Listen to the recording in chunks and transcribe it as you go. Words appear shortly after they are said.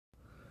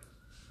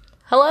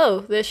Hello,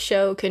 this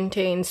show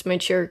contains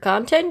mature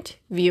content.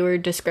 Viewer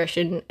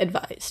discretion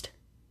advised.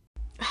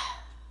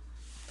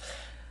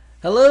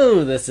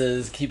 Hello, this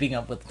is Keeping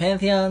Up with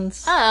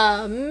Pantheons.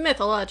 A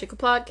mythological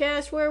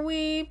podcast where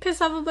we piss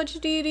off a bunch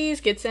of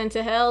deities, get sent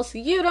to hell so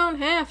you don't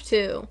have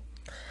to.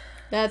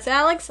 That's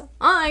Alex,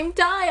 I'm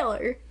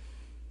Tyler.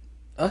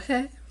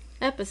 Okay.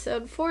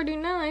 Episode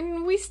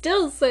 49, we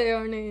still say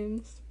our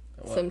names.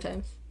 What?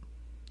 Sometimes.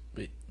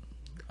 Wait,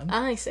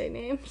 I say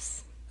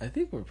names. I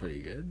think we're pretty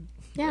good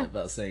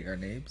about saying our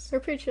names. We're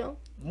pretty chill.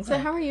 Okay. So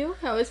how are you?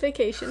 How was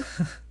vacation?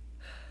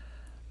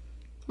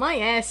 My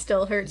ass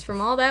still hurts from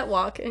all that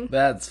walking.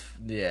 It's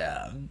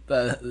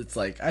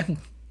like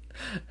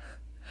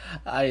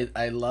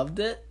I loved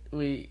it.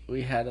 We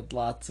had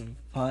lots of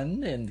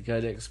fun and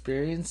good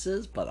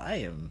experiences, but I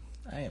am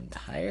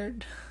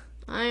tired.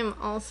 I am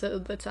also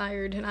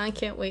tired, and I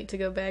can't wait to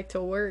go back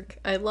to work.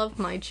 I love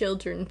my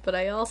children, but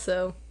I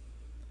also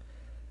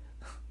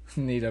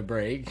need a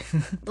break.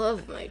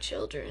 love my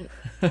children.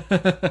 I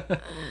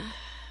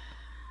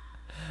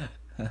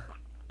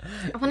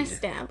want to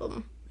stab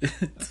them.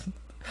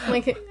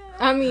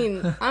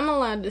 I'm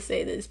allowed to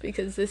say this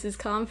because this is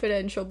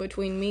confidential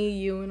between me,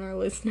 you, and our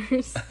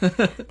listeners.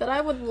 That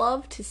I would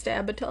love to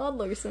stab a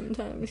toddler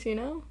sometimes, you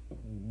know?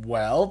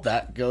 Well,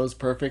 that goes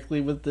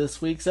perfectly with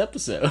this week's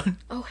episode.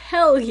 Oh,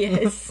 hell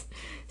yes.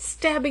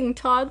 Stabbing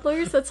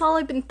toddlers? That's all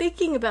I've been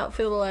thinking about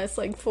for the last,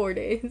 4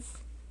 days.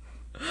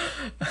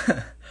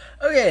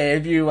 Okay,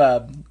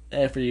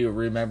 if you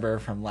remember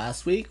from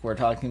last week, we're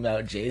talking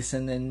about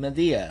Jason and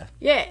Medea.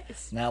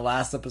 Yes. Now,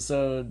 last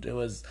episode, it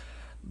was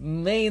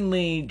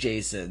mainly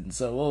Jason,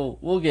 so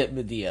we'll get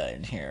Medea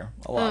in here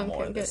a lot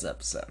more this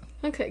episode.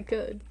 Okay,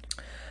 good.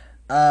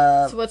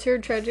 So what's her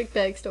tragic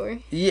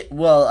backstory? Yeah,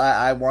 well,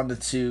 I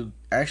wanted to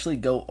actually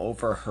go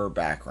over her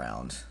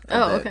background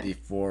a bit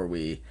before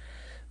we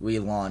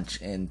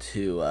launch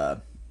into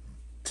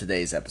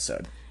today's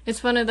episode.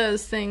 It's one of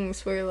those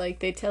things where,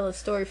 they tell a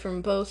story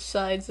from both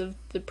sides of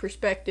the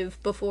perspective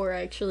before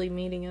actually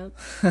meeting up.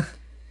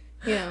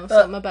 You know,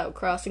 something about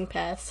crossing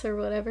paths or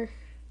whatever.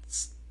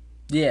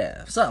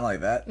 Yeah, something like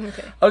that.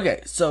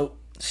 Okay, so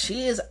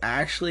she is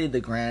actually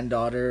the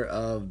granddaughter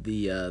of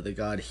the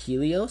god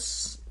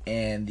Hereos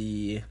and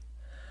the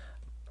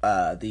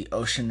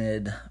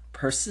Oceanid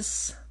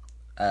Persis,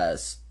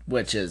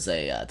 which is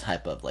a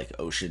type of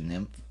ocean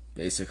nymph,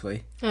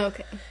 basically.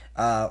 Okay.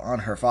 On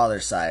her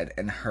father's side,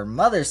 and her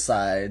mother's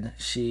side,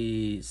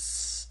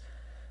 she's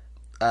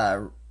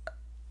her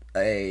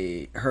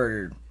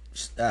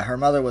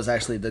mother was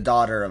actually the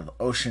daughter of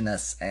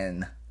Oceanus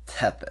and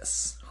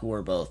Tethys, who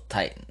were both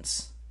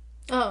titans.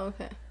 Oh,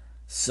 okay.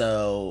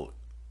 So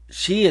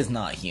she is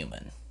not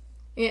human.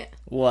 Yeah.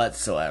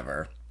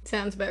 Whatsoever.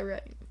 Sounds about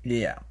right.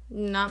 Yeah.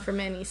 Not from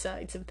any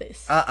sides of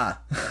this.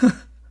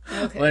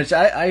 Okay. Which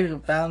I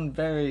found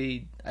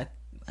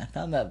I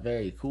found that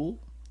very cool.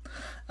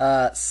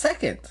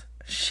 Second,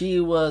 she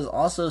was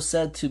also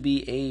said to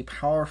be a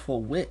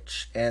powerful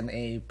witch and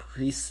a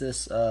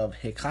priestess of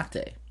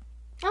Hecate.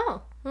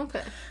 Oh,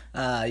 okay.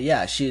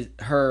 Yeah,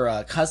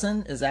 her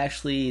cousin is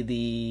actually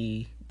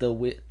the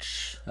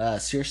witch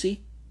Circe,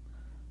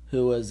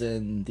 who was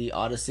in the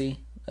Odyssey.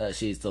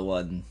 She's the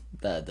one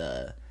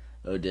that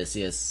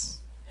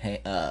Odysseus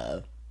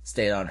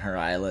stayed on her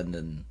island,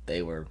 and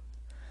they were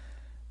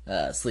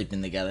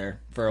sleeping together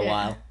for a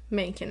while.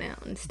 Making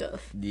out and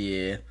stuff.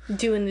 Yeah.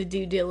 Doing the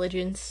due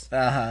diligence.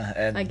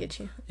 And I get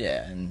you.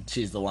 Yeah, and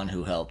she's the one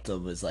who helped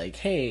him, was like,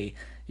 hey,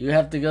 you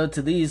have to go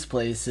to these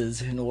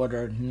places in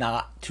order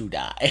not to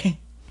die.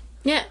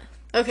 Yeah,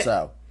 okay.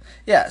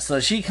 So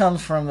she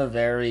comes from a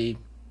very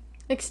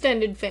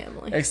extended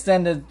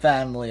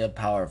family of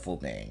powerful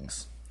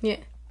beings. Yeah.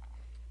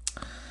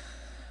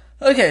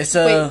 Okay,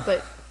 so... Wait,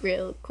 but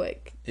real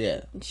quick.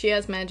 Yeah. She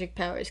has magic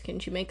powers. Can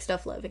she make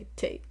stuff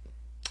levitate?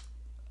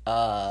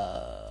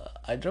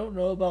 I don't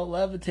know about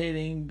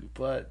levitating,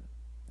 but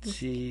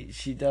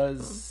she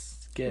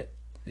does get...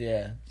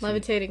 Yeah.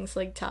 Levitating's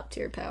top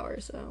tier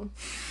power, so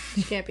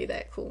she can't be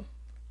that cool.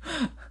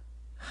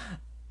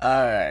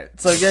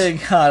 Alright, so getting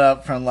caught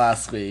up from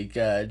last week,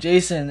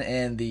 Jason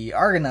and the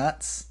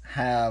Argonauts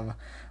have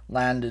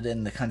landed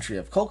in the country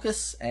of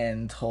Colchis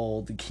and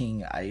told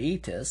King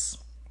Aeetes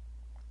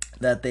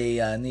that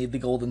they need the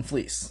Golden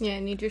Fleece. Yeah, I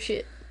need your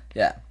shit.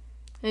 Yeah.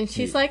 And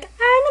she's like,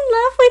 I'm in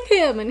love with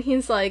him. And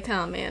he's like,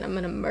 oh man, I'm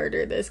gonna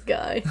murder this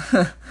guy.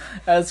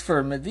 As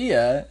for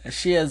Medea,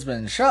 she has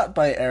been shot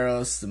by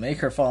Eros to make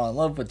her fall in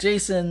love with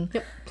Jason.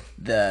 Yep.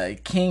 The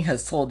king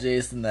has told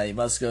Jason that he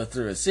must go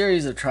through a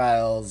series of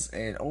trials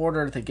in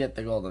order to get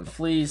the Golden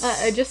Fleece.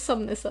 I just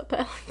summed this up,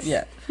 Alex.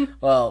 Yeah.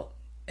 Well,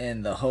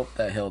 in the hope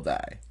that he'll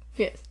die.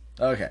 Yes.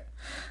 Okay.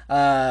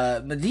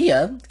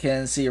 Medea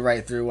can see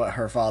right through what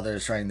her father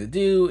is trying to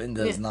do and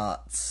does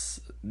not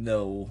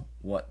know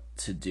what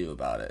to do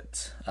about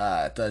it.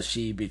 Does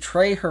she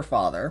betray her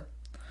father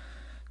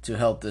to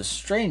help this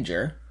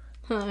stranger?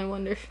 I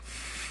wonder.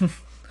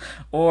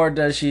 Or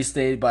does she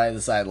stay by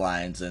the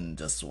sidelines and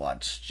just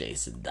watch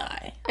Jason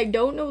die? I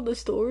don't know the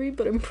story,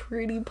 but I'm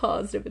pretty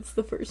positive it's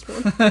the first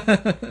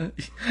one.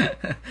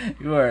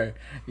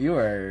 You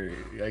are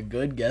a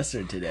good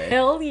guesser today.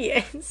 Hell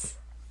yes.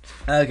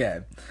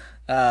 Okay.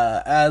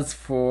 As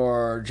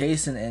for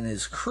Jason and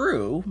his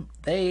crew,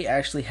 they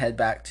actually head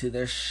back to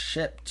their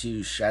ship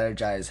to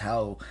strategize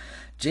how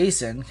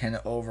Jason can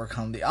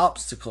overcome the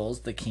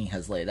obstacles the king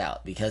has laid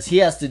out, because he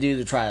has to do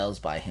the trials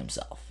by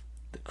himself.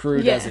 The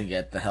crew doesn't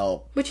get the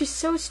help. Which is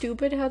so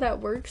stupid how that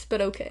works, but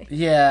okay.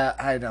 Yeah,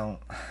 I don't.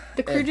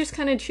 The crew just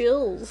kind of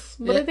chills.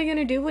 What are they going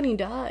to do when he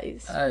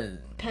dies?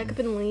 Pack up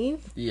and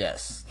leave?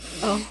 Yes.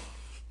 Oh.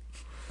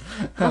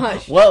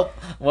 Gosh. Well,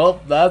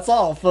 that's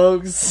all,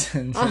 folks.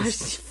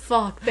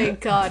 Fuck, thank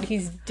God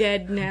he's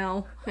dead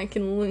now. I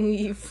can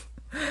leave.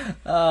 It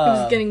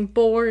was getting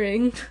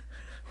boring.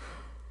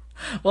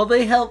 Well,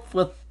 they help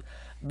with...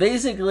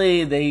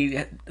 Basically,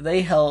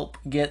 they help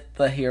get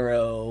the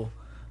hero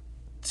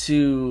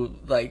to,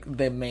 like,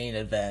 the main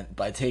event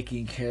by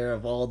taking care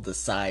of all the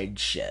side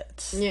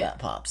shit that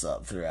pops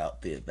up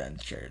throughout the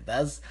adventure.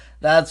 That's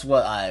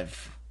what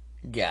I've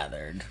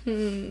gathered.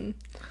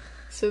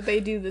 So they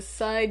do the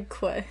side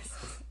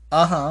quests.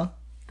 Uh-huh.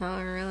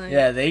 Alright.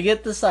 Yeah, they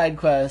get the side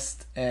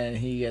quest, and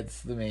he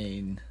gets the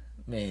main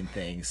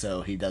thing,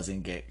 so he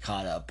doesn't get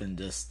caught up in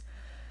just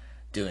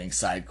doing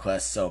side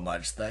quests so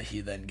much that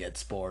he then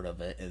gets bored of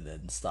it and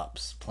then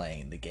stops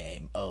playing the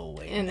game. Oh,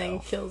 wait, and then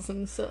kills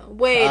himself.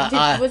 Wait,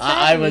 was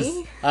that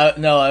me?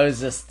 No, I was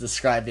just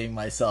describing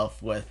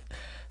myself with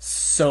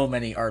so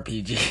many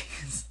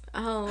RPGs.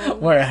 Oh.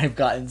 Where I've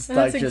gotten stuck.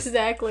 That's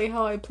exactly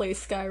how I play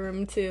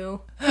Skyrim,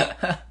 too.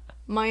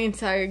 My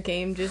entire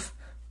game just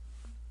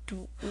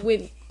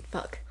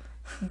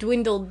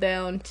dwindled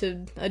down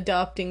to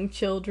adopting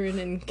children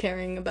and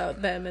caring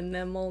about them and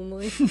them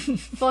only.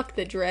 Fuck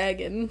the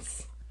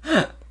dragons.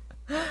 God,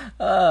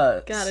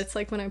 it's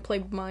like when I play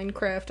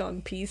Minecraft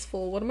on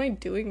peaceful. What am I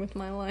doing with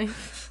my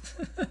life?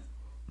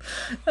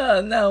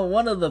 Now,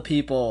 one of the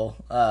people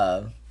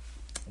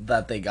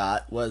that they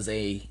got was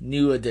a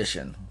new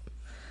addition.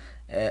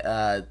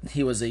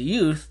 He was a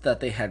youth that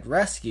they had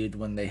rescued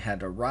when they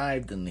had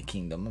arrived in the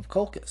kingdom of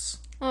Colchis.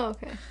 Oh,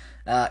 okay.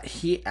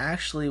 He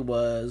actually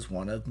was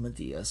one of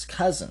Medea's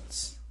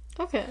cousins.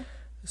 Okay.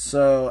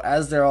 So,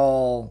 as they're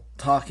all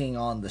talking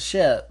on the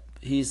ship,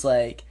 he's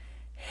like,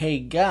 hey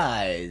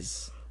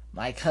guys,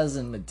 my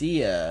cousin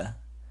Medea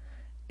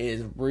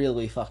is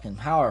really fucking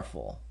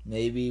powerful.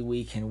 Maybe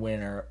we can win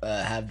her,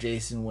 have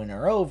Jason win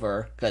her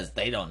over, because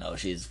they don't know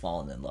she's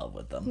fallen in love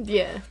with them.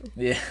 Yeah.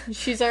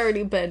 She's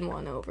already been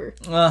won over.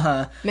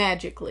 Uh-huh.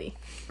 Magically.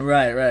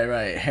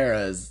 Right.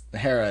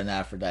 Hera and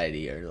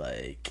Aphrodite are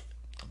like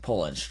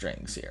pulling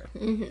strings here.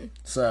 Mm-hmm.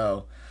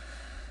 So,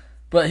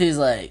 but he's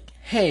like,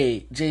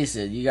 hey,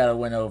 Jason, you gotta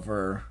win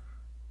over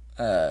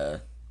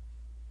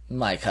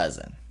my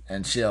cousin,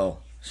 and she'll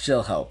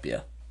help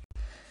you.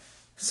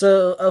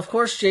 So, of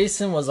course,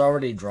 Jason was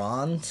already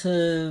drawn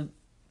to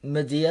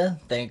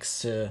Medea,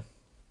 thanks to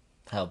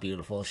how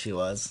beautiful she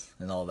was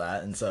and all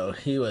that, and so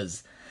he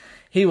was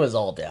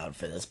all down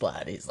for this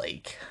plan. He's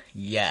like,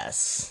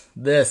 yes,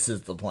 this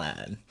is the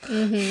plan.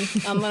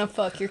 Mm-hmm. I'm gonna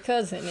fuck your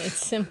cousin.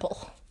 It's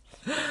simple.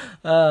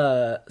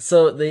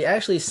 So they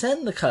actually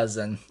send the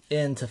cousin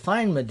in to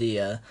find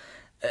Medea,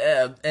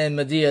 and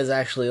Medea is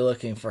actually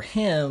looking for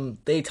him.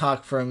 They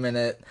talk for a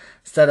minute,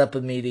 set up a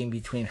meeting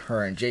between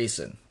her and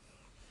Jason.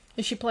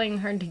 Is she playing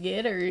hard to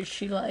get, or is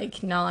she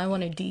like, no, I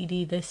want a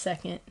DD this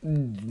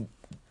second?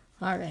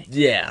 Alright.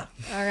 Yeah.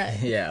 Alright.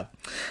 Yeah.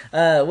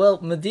 Well,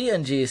 Medea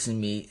and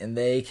Jason meet, and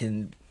they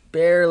can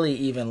barely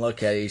even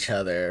look at each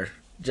other.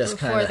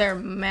 Just before they're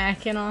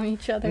macking on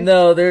each other?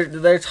 No,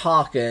 they're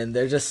talking.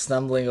 They're just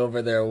stumbling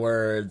over their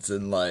words,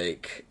 and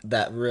like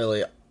that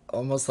really,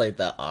 almost like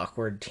that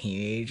awkward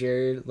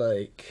teenager,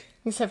 like.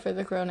 Except for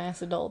the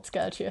grown-ass adults,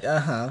 gotcha.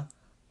 Uh-huh.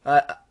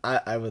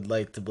 I would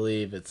like to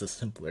believe it's a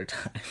simpler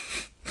time.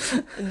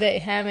 They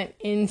haven't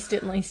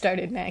instantly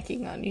started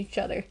macking on each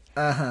other.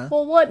 Uh-huh.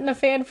 Well, what in a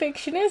fan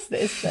fiction is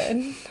this,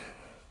 then?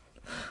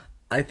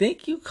 I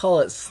think you call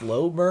it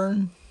slow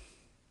burn.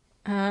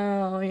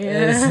 Oh,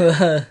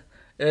 yeah.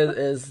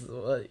 Is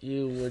what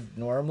you would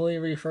normally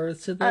refer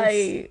to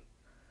this?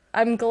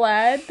 I'm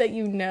glad that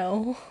you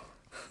know.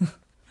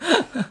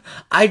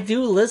 I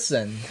do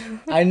listen.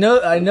 I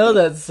know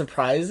that's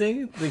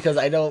surprising because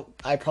I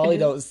probably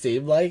don't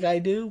seem like I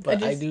do,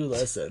 but I do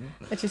listen.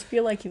 I just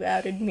feel like you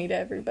outed me to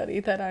everybody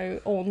that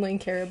I only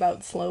care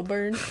about slow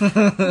burn.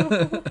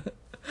 I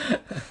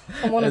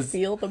want to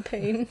feel the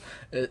pain.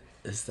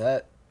 Is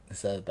that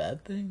a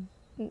bad thing?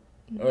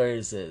 Or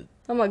is it...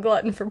 I'm a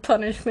glutton for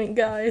punishment,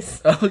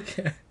 guys.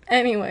 Okay.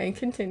 Anyway,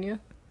 continue.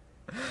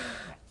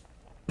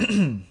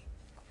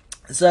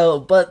 So,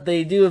 but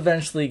they do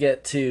eventually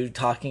get to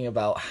talking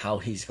about how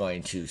he's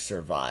going to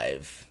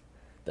survive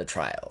the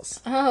trials.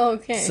 Oh,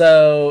 okay.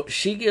 So,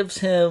 she gives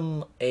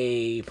him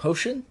a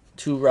potion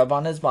to rub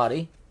on his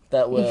body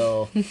that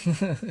will...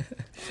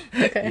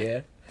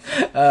 Okay.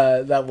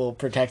 Yeah. That will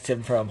protect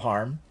him from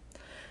harm.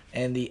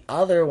 And the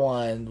other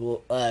one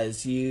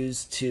is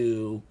used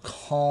to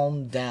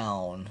calm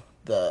down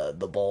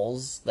the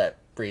bulls that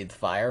breathe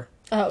fire.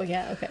 Oh,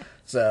 yeah, okay.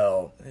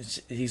 So,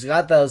 he's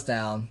got those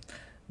down.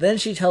 Then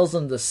she tells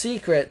him the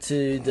secret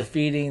to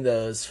defeating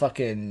those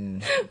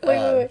fucking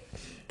wait.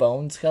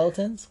 bone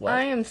skeletons. What?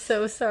 I am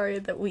so sorry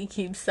that we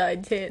keep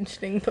side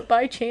tangenting, but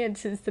by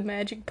chance is the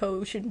magic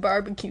potion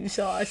barbecue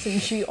sauce,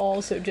 and she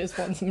also just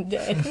wants him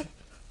dead.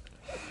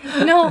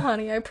 No,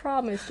 honey, I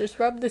promise. Just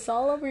rub this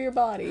all over your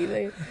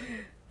body.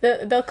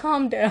 They'll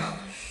calm down.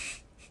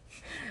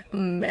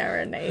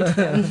 Marinate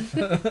him.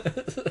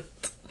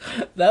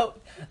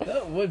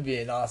 That would be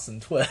an awesome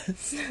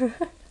twist.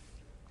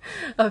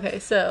 Okay,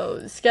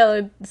 so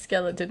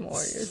skeleton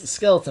warriors.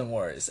 Skeleton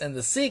warriors, and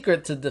the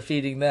secret to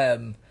defeating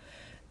them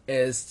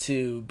is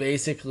to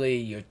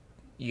basically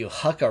you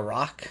huck a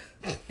rock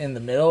in the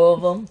middle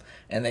of them,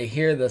 and they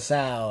hear the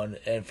sound,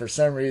 and for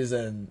some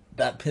reason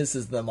that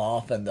pisses them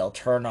off, and they'll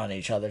turn on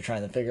each other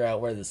trying to figure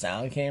out where the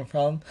sound came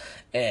from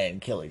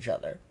and kill each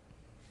other.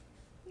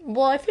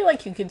 Well, I feel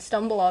like you could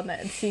stumble on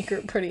that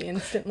secret pretty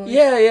instantly.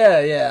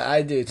 Yeah,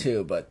 I do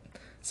too. But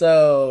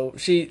so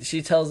she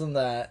tells him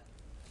that,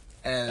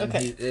 and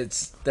okay.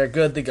 They're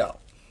good to go.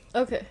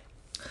 Okay.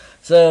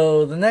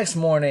 So the next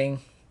morning,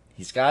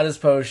 he's got his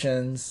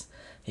potions.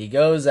 He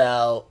goes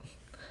out.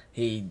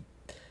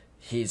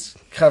 He's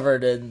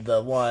covered in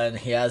the one.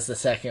 He has the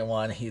second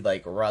one. He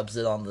like rubs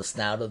it on the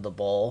snout of the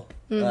bull.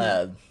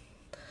 Mm-hmm.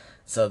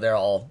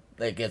 So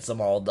it gets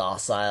them all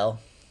docile.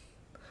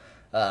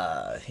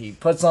 He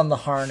puts on the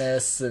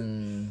harness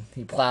and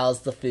he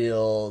plows the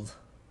field.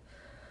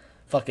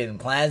 Fucking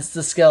plants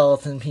the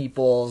skeleton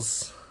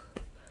peoples.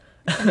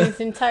 And his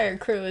entire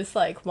crew is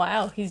like,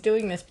 wow, he's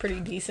doing this pretty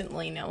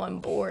decently. Now I'm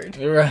bored.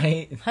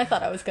 Right. I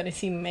thought I was going to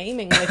see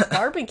maiming with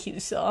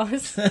barbecue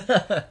sauce.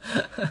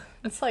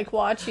 It's like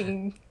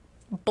watching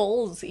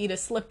bulls eat a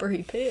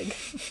slippery pig.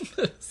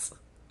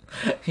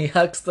 He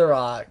hucks the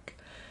rock.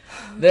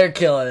 They're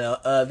killing.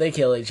 They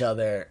kill each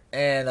other,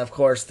 and of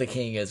course the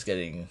king is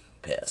getting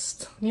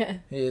pissed. Yeah.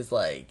 He's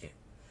like,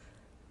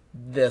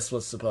 this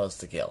was supposed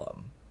to kill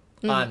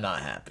him. I'm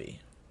not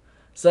happy.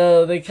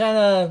 So they kind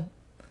of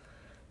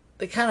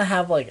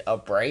have like a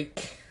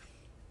break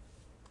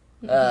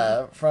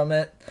from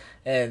it,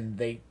 and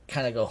they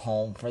kind of go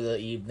home for the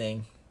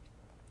evening.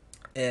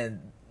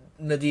 And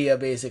Medea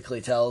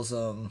basically tells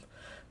them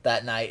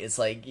that night, it's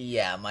like,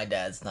 yeah, my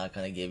dad's not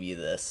going to give you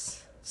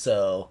this,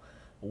 so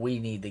we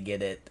need to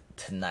get it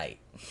tonight.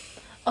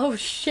 Oh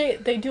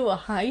shit, they do a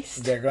heist?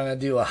 They're going to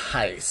do a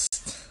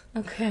heist.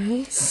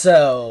 Okay.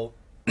 So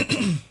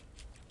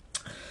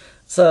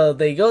so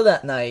they go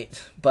that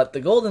night, but the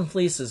Golden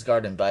Fleece is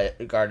guarded by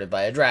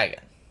a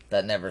dragon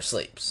that never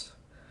sleeps.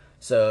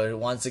 So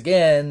once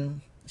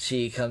again,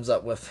 she comes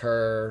up with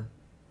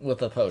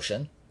a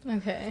potion.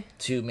 Okay.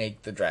 To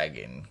make the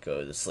dragon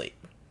go to sleep.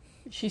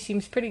 She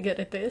seems pretty good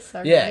at this.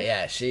 Right?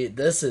 Yeah.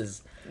 This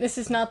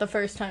is not the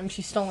first time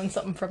she's stolen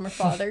something from her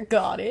father.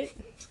 Got it.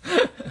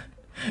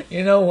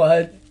 You know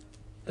what?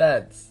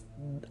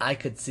 I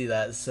could see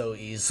that so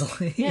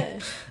easily. Yeah.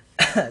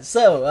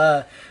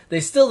 So, they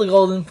steal the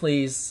Golden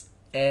Fleece,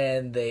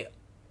 and they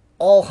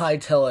all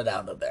hightail it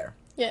out of there.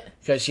 Yeah.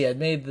 Because she had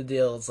made the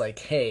deal, it's like,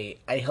 hey,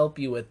 I help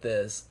you with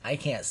this. I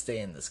can't stay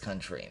in this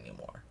country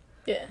anymore.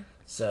 Yeah.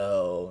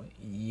 So,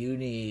 you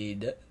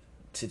need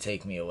to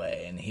take me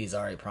away. And he's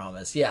already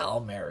promised, yeah, I'll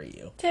marry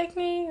you. Take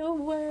me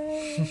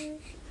away,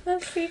 a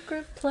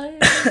secret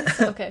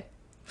place. Okay.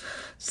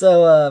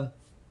 So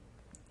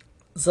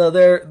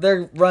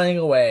they're running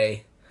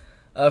away.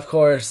 Of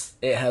course,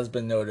 it has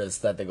been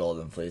noticed that the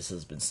Golden Fleece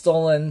has been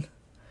stolen.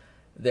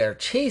 They're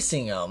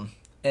chasing them,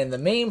 and the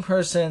main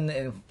person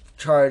in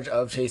charge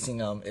of chasing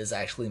them is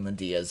actually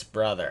Medea's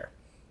brother.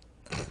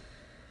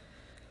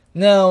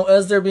 Now,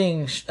 as they're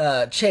being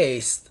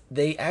chased,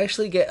 they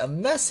actually get a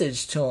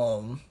message to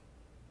him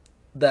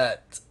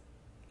that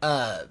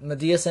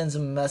Medea sends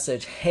him a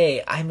message,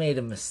 hey, I made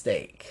a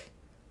mistake.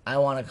 I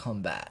want to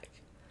come back.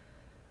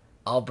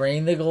 I'll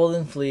bring the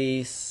Golden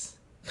Fleece.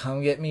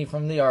 Come get me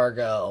from the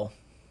Argo.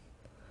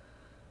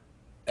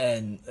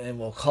 And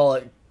we'll call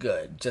it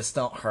good. Just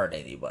don't hurt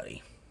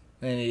anybody.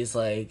 And he's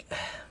like,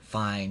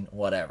 fine,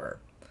 whatever.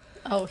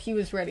 Oh, he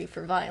was ready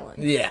for violence.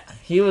 Yeah,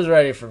 he was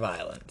ready for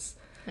violence.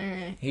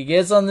 Alright. He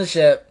gets on the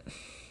ship.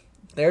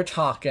 They're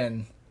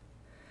talking.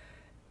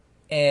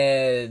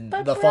 And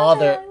But the brother,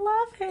 father... I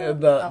love him.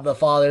 The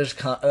father's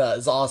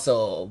is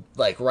also,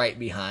 like, right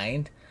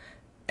behind.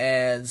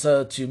 And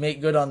so to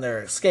make good on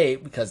their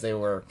escape, because they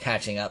were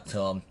catching up to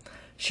him,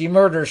 she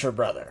murders her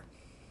brother.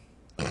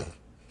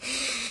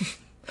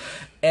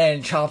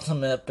 And chops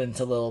him up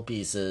into little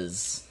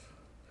pieces.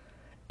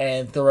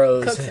 And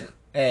throws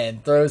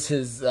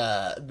his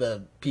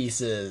the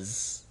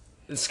pieces,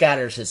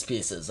 scatters his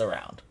pieces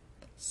around.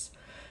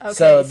 Okay,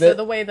 so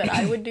the way that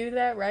I would do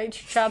that, right?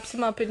 She chops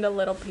him up into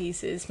little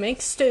pieces,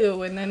 makes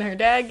stew, and then her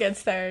dad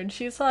gets there, and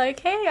she's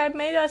like, hey, I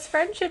made us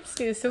friendship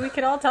stew so we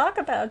can all talk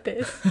about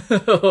this.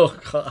 Oh,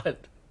 God.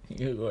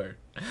 You were...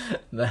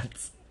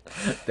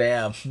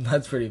 Damn,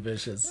 that's pretty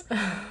vicious.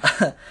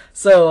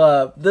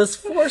 So, this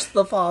forced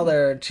the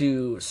father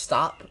to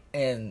stop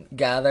and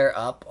gather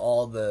up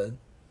all the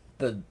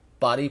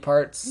body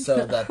parts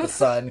so that the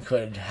son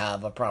could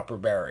have a proper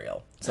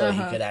burial. So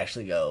he could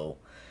actually go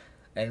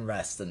and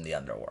rest in the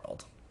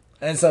underworld.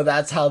 And so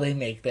that's how they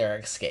make their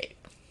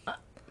escape.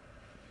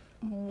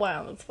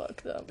 Wow, that's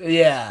fucked up.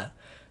 Yeah.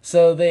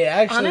 So they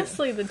actually...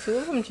 Honestly, the two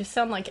of them just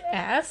sound like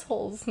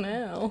assholes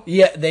now.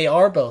 Yeah, they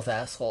are both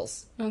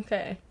assholes.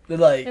 Okay. They're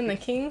like... And the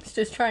king's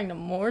just trying to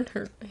mourn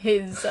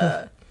his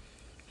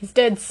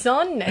dead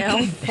son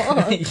now.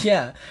 Fuck.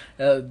 Yeah.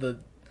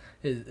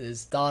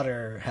 His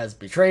daughter has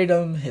betrayed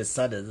him, his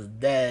son is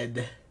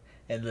dead,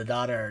 and the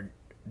daughter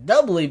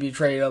doubly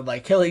betrayed him by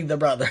killing the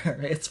brother.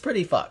 It's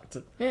pretty fucked.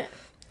 Yeah.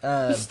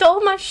 You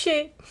stole my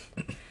shit.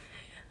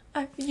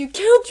 You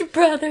killed your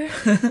brother.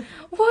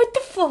 What the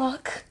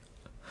fuck?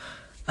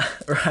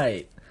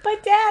 Right.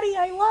 But Daddy,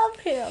 I love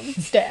him.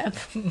 Stab.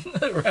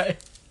 Right.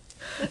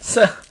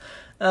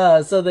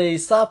 So they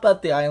stop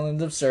at the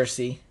island of Circe,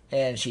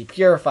 and she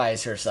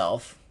purifies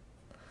herself.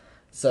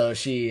 So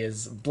she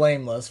is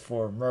blameless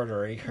for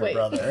murdering her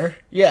brother.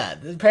 Yeah,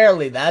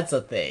 apparently that's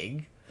a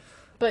thing.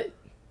 But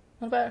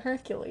what about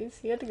Hercules?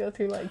 He had to go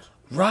through, like,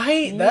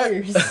 right?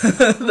 years.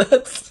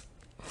 That's...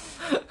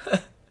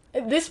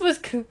 This was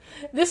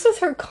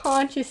her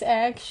conscious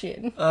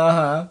action.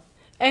 Uh-huh.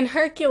 And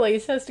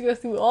Hercules has to go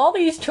through all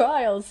these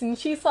trials, and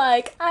she's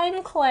like,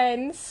 I'm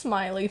cleansed,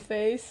 smiley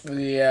face.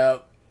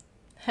 Yep.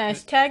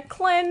 Hashtag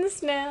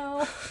cleansed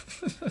now.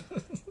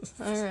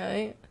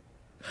 Alright.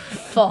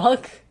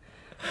 Fuck.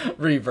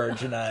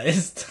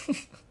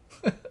 Re-virginized.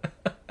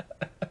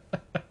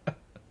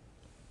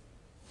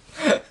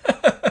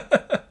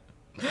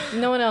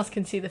 No one else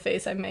can see the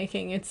face I'm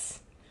making. It's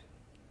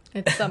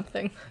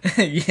something.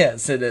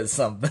 Yes, it is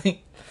something.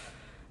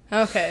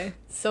 Okay,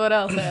 so what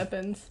else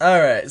happens?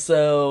 Alright,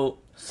 so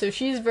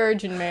she's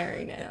Virgin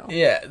Mary now.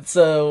 yeah,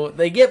 so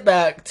they get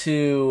back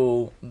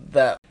to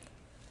that.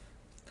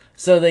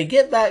 So they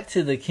get back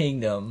to the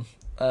kingdom,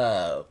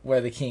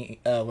 where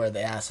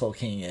the asshole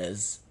king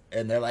is,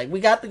 and they're like, "We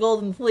got the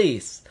golden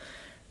fleece,"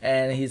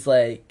 and he's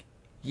like,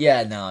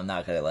 "Yeah, no, I'm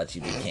not gonna let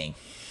you be king."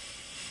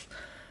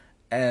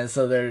 And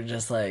so they're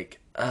just like,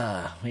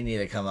 "We need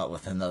to come up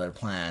with another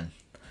plan."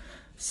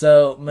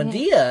 So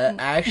Medea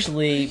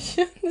actually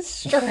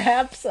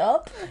straps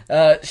up.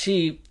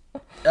 She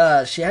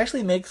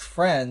actually makes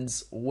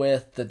friends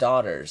with the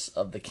daughters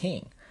of the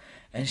king,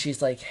 and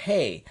she's like,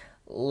 "Hey,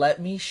 let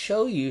me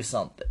show you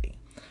something."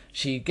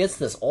 She gets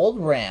this old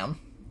ram,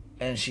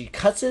 and she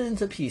cuts it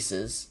into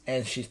pieces,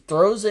 and she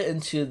throws it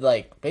into,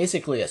 like,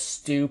 basically a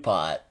stew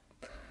pot,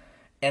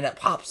 and it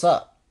pops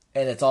up,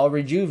 and it's all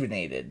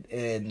rejuvenated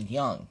and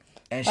young.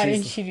 And why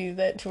didn't she do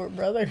that to her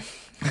brother?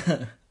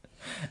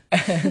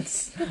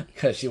 It's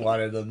because she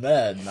wanted a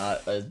man,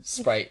 not a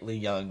sprightly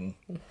young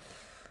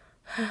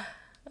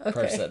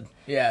person.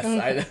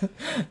 Yes.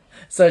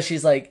 So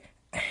she's like,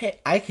 "Hey,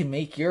 I can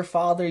make your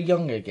father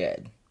young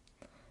again.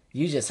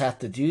 You just have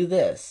to do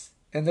this."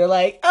 And they're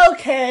like,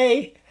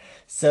 "Okay."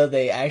 So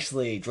they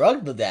actually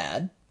drug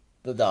the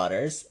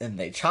daughters, and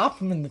they chop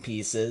them into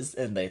pieces,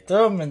 and they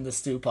throw them in the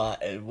stew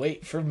pot and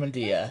wait for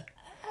Medea.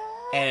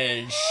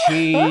 And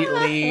she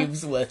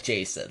leaves with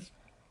Jason.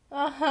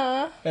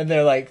 Uh-huh. And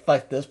they're like,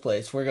 "Fuck this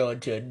place. We're going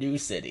to a new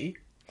city."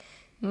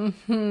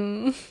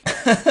 Mm-hmm.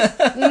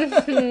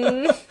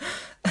 Mm-hmm.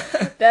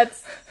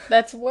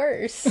 That's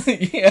worse.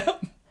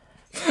 Yep.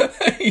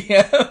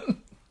 Yep.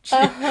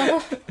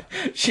 Uh-huh.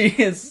 She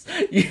is...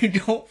 You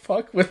don't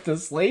fuck with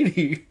this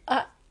lady.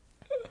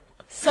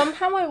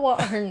 Somehow I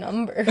want her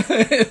number.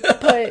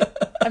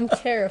 But I'm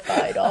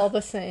terrified all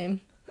the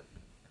same.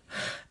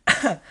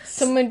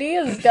 So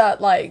Medea's got,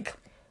 like,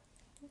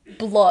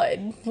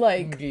 blood.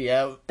 Like,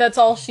 yep. That's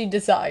all she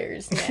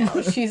desires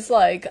now. She's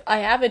like, I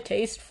have a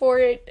taste for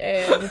it,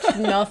 and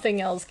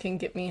nothing else can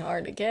get me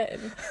hard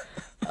again.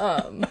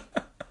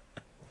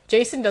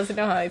 Jason doesn't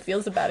know how he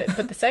feels about it,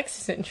 but the sex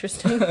is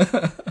interesting.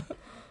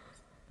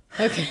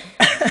 Okay.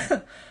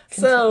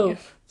 So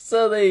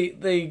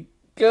they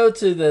go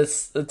to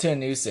a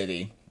new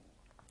city.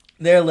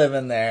 They're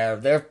living there.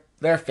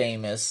 They're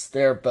famous.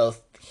 They're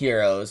both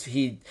heroes.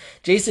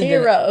 Jason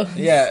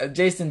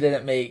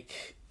didn't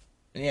make,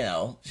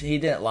 he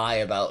didn't lie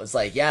about, it's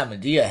like, yeah,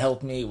 Medea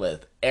helped me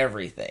with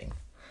everything.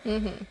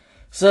 Mm-hmm.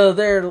 So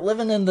they're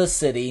living in the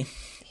city,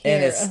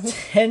 and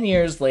it's 10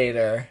 years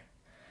later,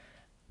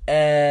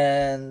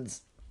 and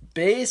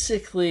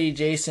basically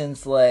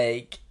Jason's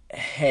like,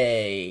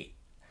 "Hey,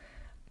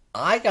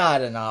 I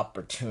got an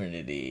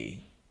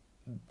opportunity.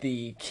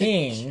 The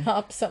king..."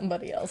 Chop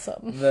somebody else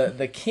up.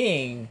 The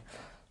king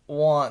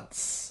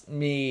wants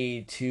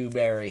me to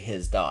marry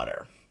his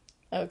daughter.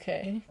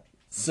 Okay.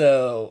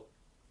 So,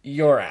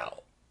 you're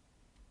out.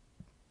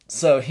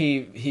 So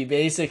he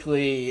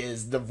basically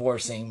is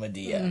divorcing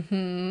Medea.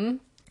 Mm-hmm.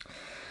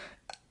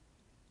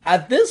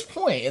 At this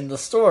point in the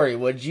story,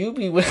 would you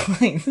be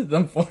willing to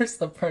divorce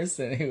the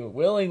person who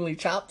willingly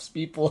chops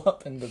people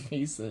up into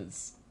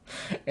pieces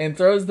and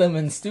throws them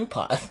in stew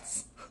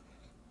pots?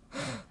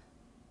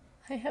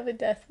 I have a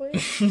death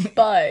wish,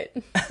 but...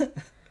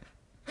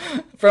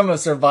 From a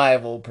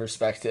survival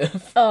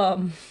perspective.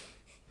 I'm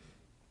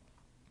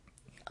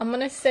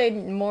gonna say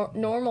more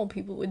normal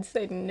people would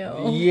say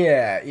no.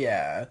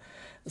 Yeah.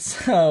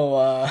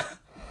 So,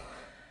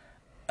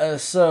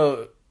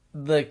 So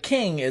the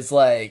king is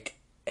like,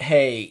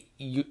 hey,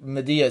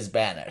 Medea's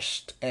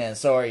banished, and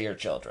so are your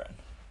children.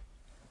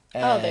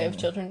 And, they have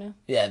children now?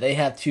 Yeah, they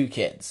have 2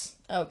 kids.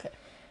 Okay.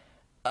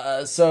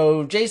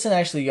 So Jason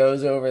actually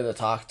goes over to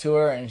talk to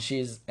her, and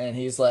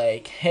he's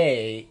like,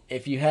 hey,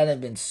 if you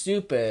hadn't been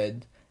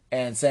stupid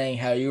and saying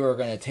how you were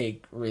going to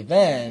take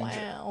revenge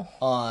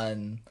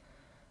on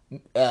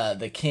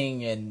the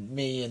king and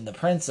me and the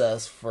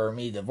princess for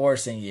me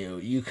divorcing you,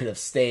 you could have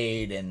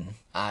stayed, and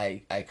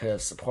I could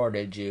have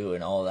supported you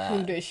and all that.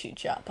 Who does she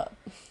chop up?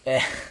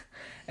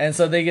 And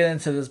so they get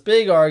into this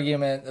big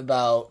argument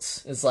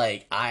about, it's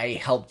like, I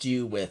helped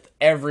you with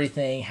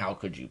everything, how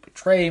could you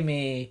betray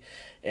me?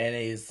 And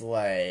he's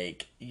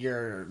like,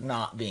 you're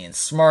not being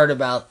smart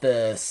about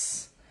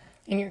this.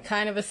 And you're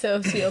kind of a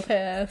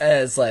sociopath.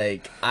 And it's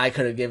like, I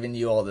could have given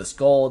you all this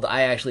gold.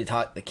 I actually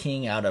talked the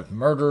king out of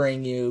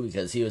murdering you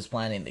because he was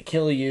planning to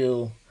kill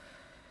you.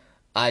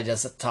 I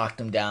just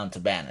talked him down to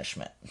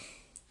banishment.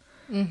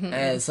 Mm-hmm.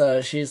 And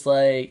so she's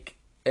like,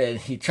 and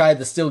he tried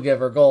to still give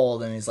her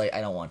gold, and he's like,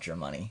 I don't want your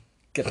money.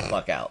 Get the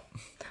fuck out.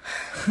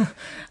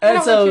 I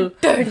don't want your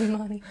dirty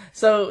money.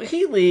 So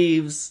he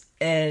leaves,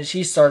 and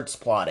she starts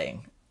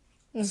plotting.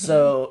 Mm-hmm.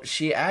 So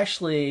she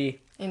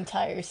actually...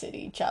 Entire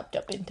city chopped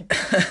up into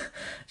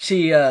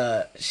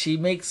she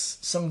makes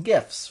some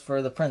gifts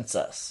for the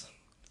princess.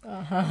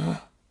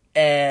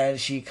 And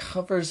she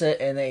covers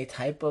it in a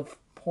type of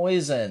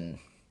poison.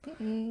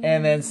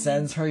 And then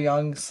sends her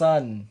young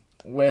son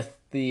with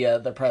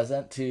the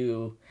present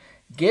to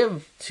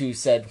give to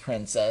said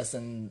princess,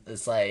 and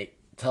it's like,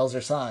 tells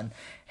her son,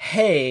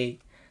 hey,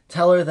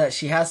 tell her that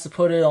she has to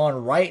put it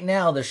on right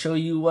now to show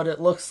you what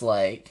it looks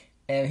like.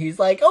 And he's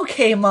like,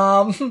 okay,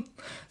 Mom.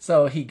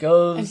 So he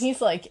goes, and he's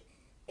like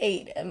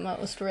 8 at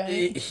most,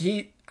 right?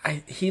 He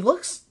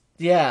looks,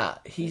 yeah,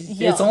 he's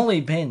young. It's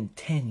only been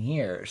 10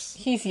 years.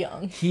 He's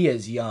young. He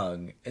is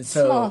young. And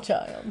so small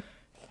child.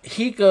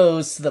 He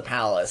goes to the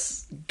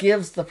palace,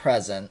 gives the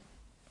present,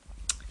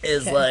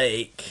 is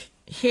like,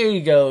 here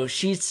you go.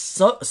 She's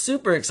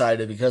super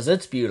excited because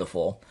it's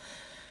beautiful.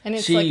 And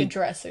it's like a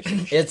dress or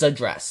something. It's a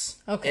dress.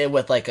 Okay.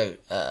 With like a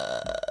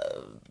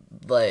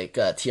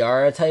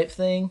tiara type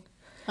thing.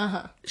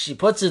 She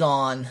puts it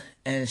on,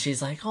 and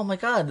she's like, oh my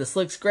god, this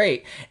looks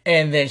great.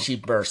 And then she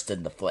bursts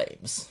into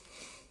flames.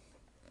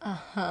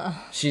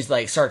 She's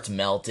like, starts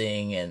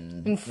melting,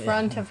 and in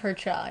front of her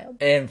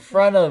child. In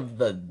front of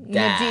the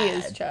dad.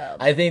 Medea's child.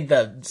 I think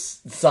the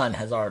son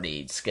has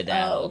already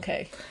skedaddled. Oh,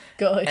 okay.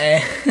 Good.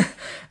 And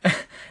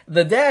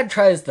the dad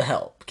tries to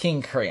help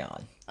King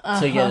Creon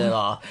to get it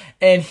off,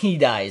 and he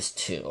dies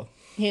too.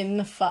 In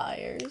the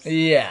fires.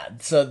 Yeah,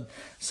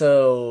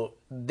 so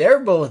they're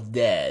both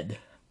dead.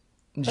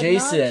 But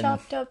Jason, not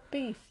chopped up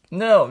beef.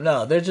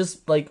 No, they're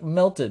just like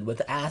melted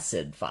with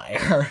acid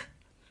fire.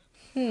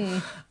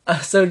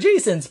 So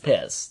Jason's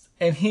pissed,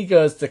 and he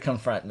goes to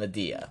confront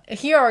Medea.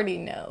 He already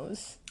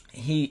knows.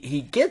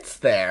 He gets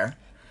there,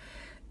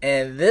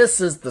 and this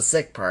is the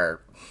sick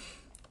part.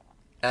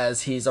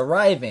 As he's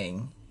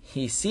arriving,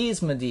 he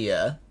sees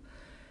Medea.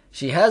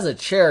 She has a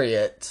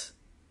chariot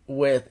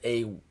with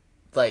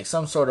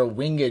some sort of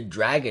winged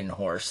dragon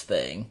horse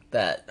thing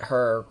that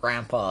her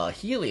grandpa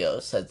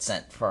Hereos had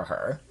sent for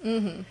her.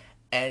 Mm-hmm.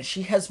 And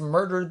she has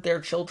murdered their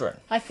children.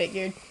 I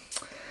figured.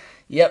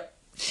 Yep.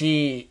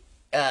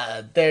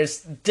 There's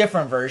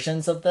different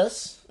versions of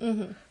this.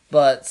 Mm-hmm.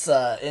 But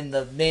in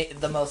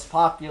the most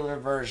popular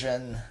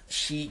version,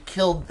 she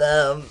killed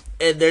them.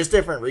 And there's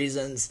different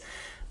reasons.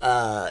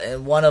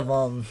 And one of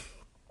them,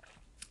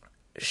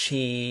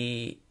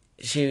 she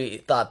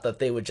thought that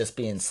they would just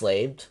be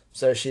enslaved.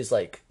 So she's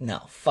like,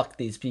 no, fuck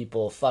these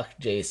people, fuck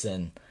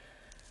Jason.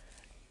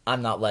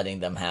 I'm not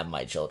letting them have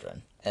my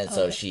children. And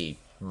so she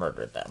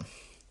murdered them.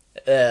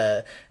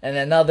 And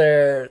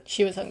another...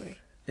 She was hungry.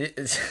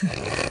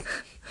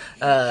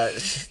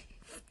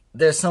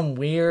 There's some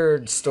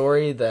weird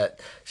story that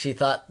she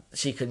thought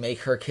she could make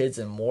her kids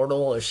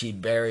immortal if she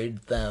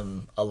buried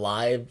them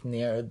alive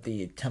near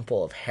the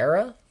Temple of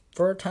Hera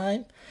for a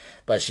time.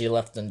 But she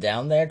left them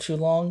down there too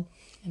long.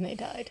 And they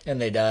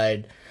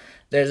died.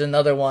 There's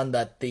another one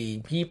that the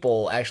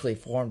people actually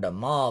formed a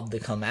mob to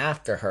come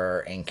after her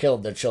and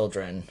killed the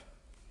children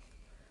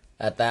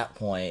at that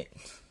point,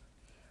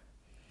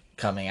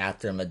 coming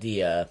after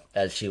Medea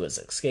as she was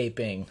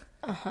escaping.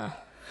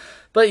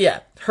 But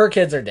yeah, her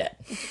kids are dead.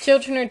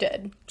 Children are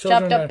dead.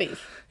 Chopped up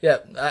beef. Yeah,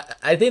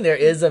 I think there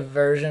is a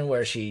version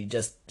where she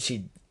just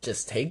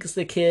takes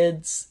the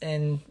kids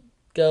and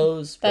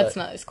goes. That's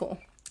not as cool.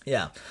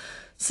 Yeah.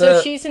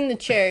 So she's in the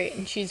chariot,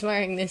 and she's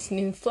wearing this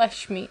new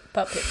flesh meat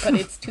puppet, but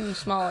it's too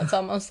small. It's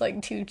almost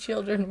like 2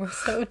 children were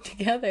sewed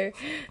together.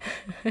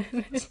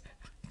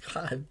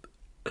 God.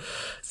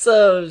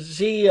 So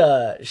she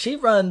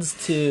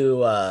runs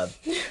to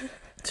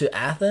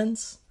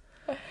Athens.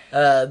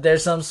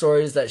 There's some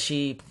stories that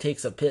she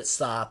takes a pit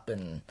stop,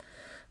 and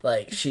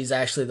like she's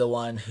actually the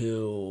one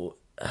who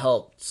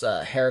helped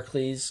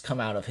Heracles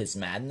come out of his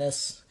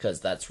madness, because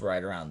that's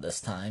right around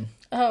this time.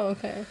 Oh,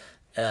 okay.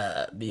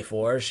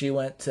 Before she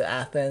went to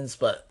Athens,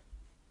 but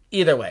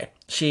either way,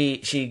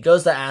 she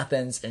goes to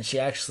Athens and she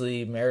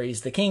actually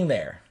marries the king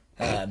there,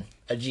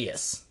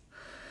 Aegeus.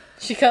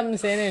 She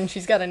comes in and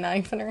she's got a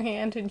knife in her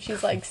hand and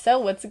she's like, so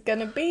what's it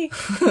gonna be?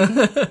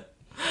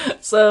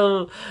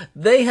 So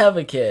they have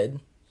a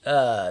kid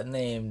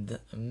named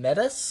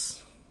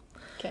Metis.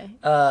 Okay.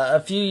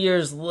 A few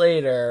years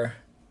later,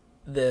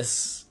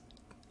 this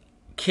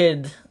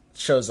kid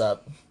shows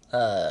up,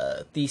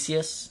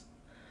 Theseus,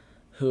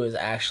 who is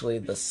actually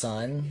the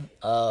son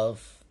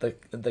of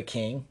the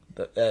king,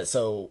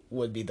 so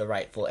would be the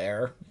rightful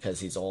heir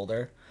because he's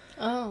older.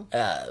 Oh.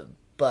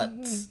 But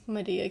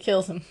Medea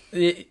kills him.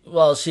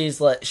 Well,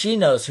 she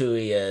knows who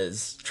he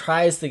is,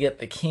 tries to get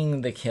the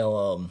king to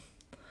kill him,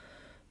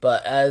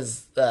 but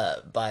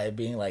by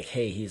being like,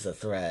 hey, he's a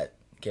threat,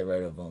 get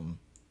rid of him.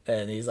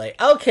 And he's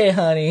like, okay,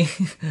 honey.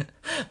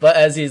 But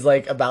as he's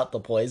like about to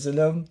poison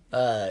him,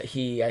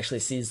 he actually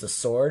sees the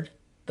sword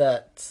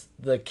that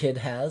the kid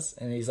has,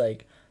 and he's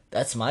like,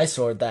 that's my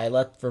sword that I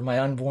left for my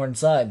unborn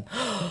son.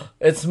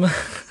 It's my...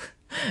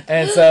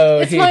 And so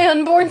it's my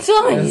unborn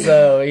son. And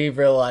so he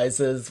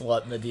realizes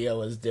what Medea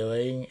was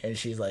doing, and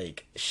she's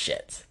like,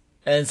 shit.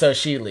 And so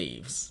she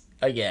leaves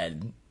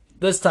again.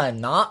 This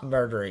time not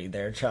murdering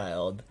their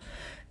child.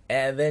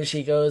 And then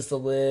she goes to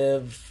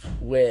live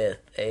with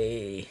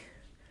a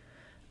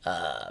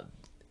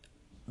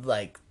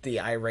like the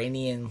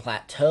Iranian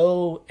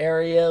plateau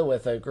area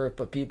with a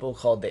group of people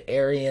called the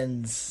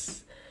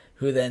Aryans,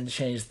 who then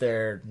changed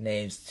their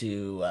names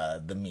to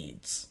the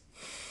Medes.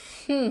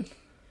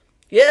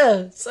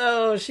 Yeah,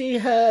 so she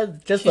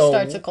had just She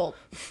starts a cult.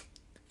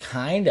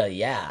 Kinda,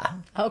 yeah.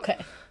 Okay.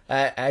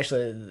 I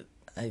thought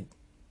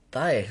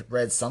I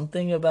read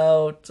something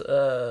about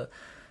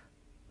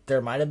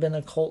there might have been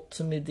a cult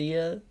to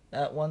Medea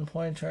at one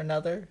point or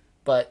another.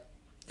 But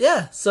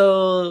yeah,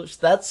 so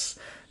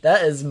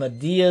that is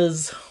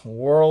Medea's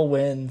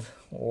whirlwind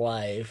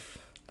life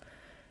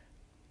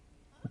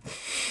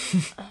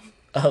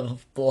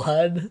of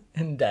blood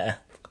and death.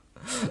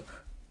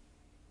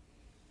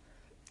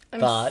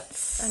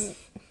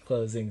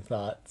 Closing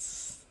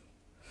thoughts.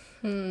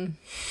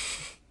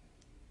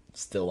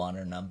 Still want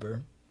her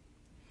number?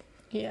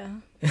 Yeah.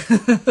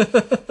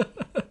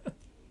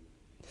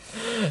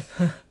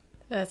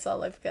 That's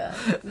all I've got.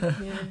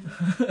 Yeah.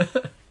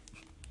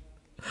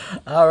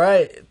 All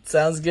right.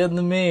 Sounds good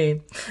to me.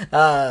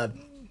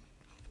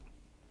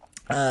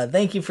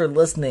 Thank you for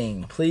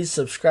listening. Please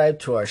subscribe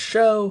to our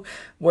show,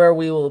 where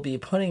we will be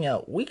putting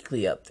out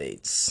weekly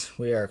updates.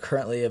 We are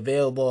currently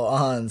available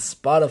on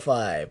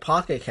Spotify,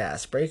 Pocket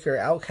Cast, Breaker,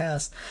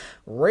 Outcast,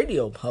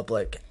 Radio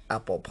Public,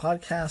 Apple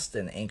Podcast,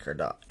 and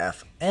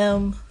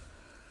Anchor.fm.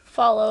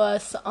 Follow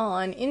us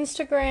on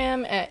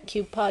Instagram at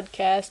Cube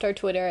Podcast, our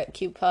Twitter at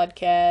Cube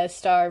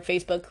Podcast, our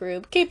Facebook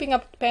group, Keeping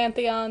Up with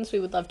Pantheons. We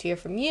would love to hear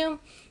from you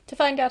to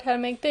find out how to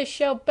make this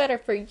show better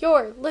for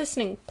your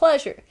listening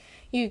pleasure.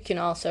 You can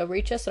also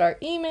reach us at our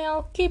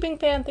email,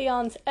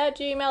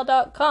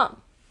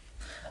 keepingpantheons@gmail.com.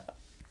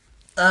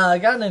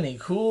 Got any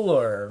cool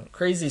or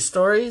crazy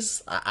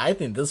stories? I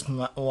think this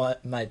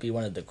might be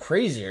one of the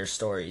crazier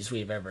stories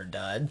we've ever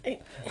done.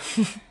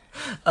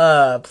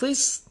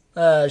 Please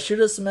shoot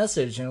us a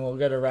message and we'll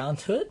get around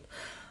to it.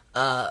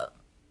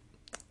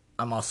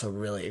 I'm also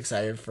really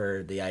excited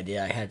for the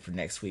idea I had for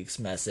next week's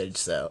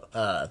episode.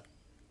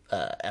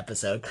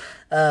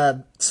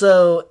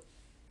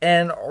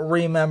 And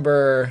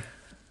remember,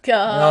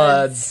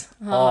 gods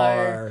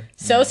are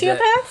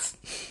sociopaths?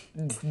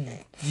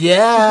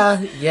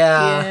 Yeah.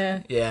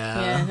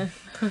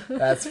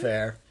 That's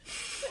fair.